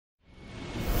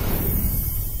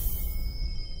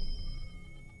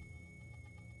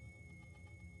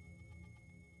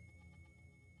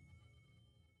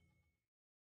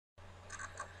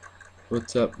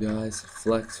What's up guys,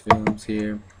 Flex Films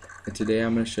here, and today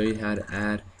I'm going to show you how to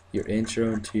add your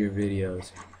intro into your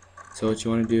videos. So what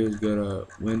you want to do is go to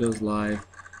Windows Live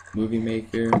Movie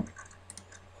Maker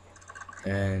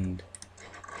and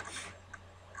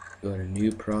go to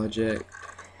New Project.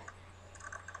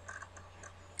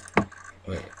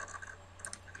 Go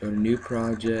to New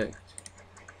Project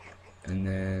and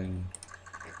then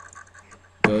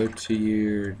go to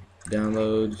your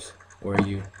downloads where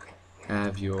you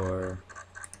have your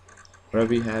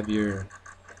wherever you have your,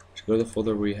 just go to the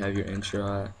folder where you have your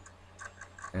intro at,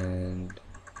 and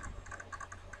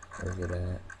where's it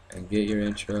at, and get your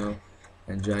intro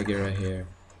and drag it right here.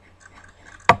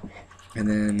 And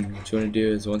then what you want to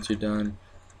do is, once you're done,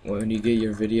 when you get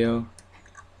your video,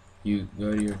 you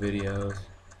go to your videos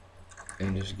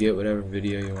and just get whatever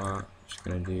video you want. I'm just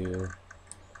gonna do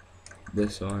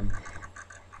this one,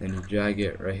 and you drag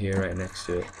it right here, right next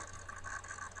to it,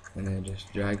 and then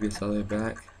just drag this all the way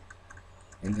back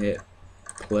and hit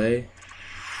play.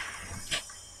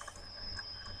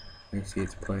 You can see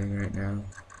it's playing right now.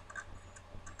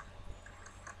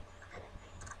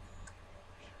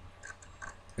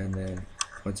 And then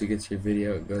once it gets your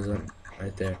video, it goes up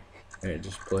right there and it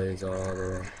just plays all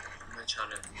the way.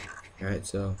 Alright,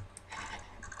 so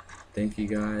thank you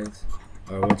guys.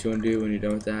 Or what you want to do when you're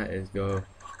done with that is go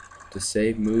to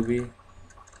save movie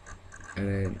and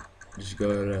then just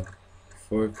go to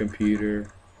for computer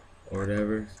or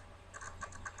whatever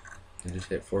and just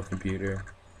hit for computer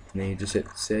and then you just hit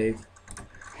save.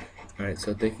 Alright,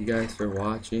 so thank you guys for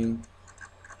watching.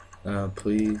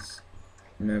 Please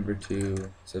remember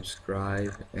to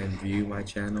subscribe and view my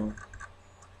channel,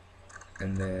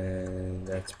 and then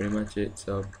that's pretty much it.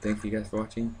 So thank you guys for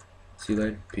watching. See you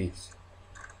later. Peace.